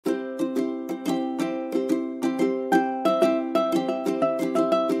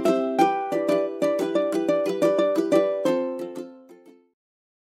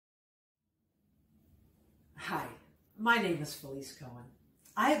My name is Felice Cohen.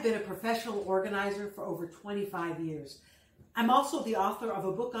 I have been a professional organizer for over 25 years. I'm also the author of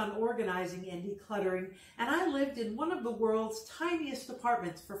a book on organizing and decluttering, and I lived in one of the world's tiniest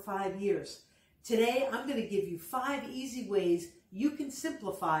apartments for 5 years. Today, I'm going to give you 5 easy ways you can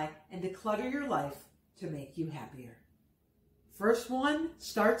simplify and declutter your life to make you happier. First one,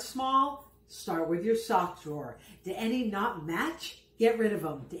 start small. Start with your sock drawer. Do any not match? Get rid of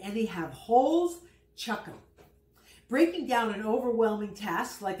them. Do any have holes? Chuck them. Breaking down an overwhelming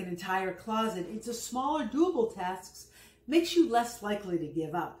task like an entire closet into smaller doable tasks makes you less likely to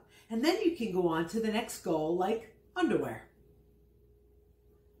give up. And then you can go on to the next goal like underwear.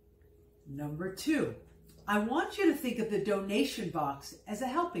 Number 2, I want you to think of the donation box as a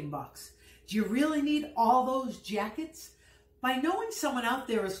helping box. Do you really need all those jackets? By knowing someone out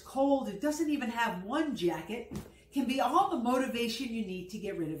there is cold who doesn't even have one jacket can be all the motivation you need to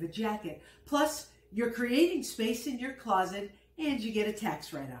get rid of a jacket. Plus, you're creating space in your closet and you get a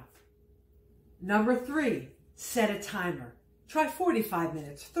tax write-off. Number 3, set a timer. Try 45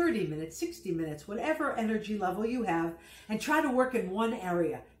 minutes, 30 minutes, 60 minutes, whatever energy level you have, and try to work in one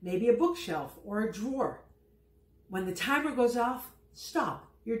area, maybe a bookshelf or a drawer. When the timer goes off, stop.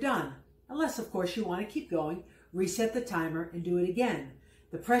 You're done. Unless, of course, you want to keep going, reset the timer and do it again.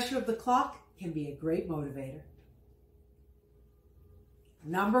 The pressure of the clock can be a great motivator.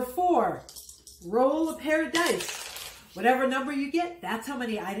 Number 4, roll a pair of dice. Whatever number you get, that's how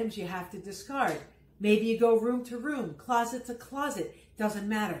many items you have to discard. Maybe you go room to room, closet to closet, doesn't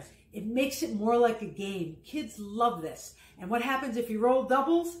matter. It makes it more like a game. Kids love this. And what happens if you roll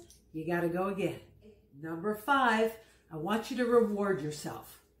doubles? You gotta go again. Number 5, I want you to reward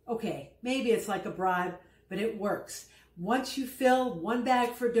yourself. Okay, maybe it's like a bribe, but it works. Once you fill one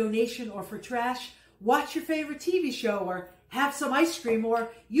bag for donation or for trash, watch your favorite TV show or have some ice cream, or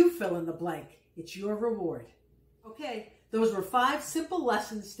you fill in the blank. It's your reward. Okay, those were 5 simple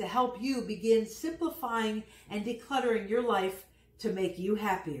lessons to help you begin simplifying and decluttering your life to make you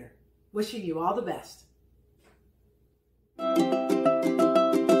happier. Wishing you all the best.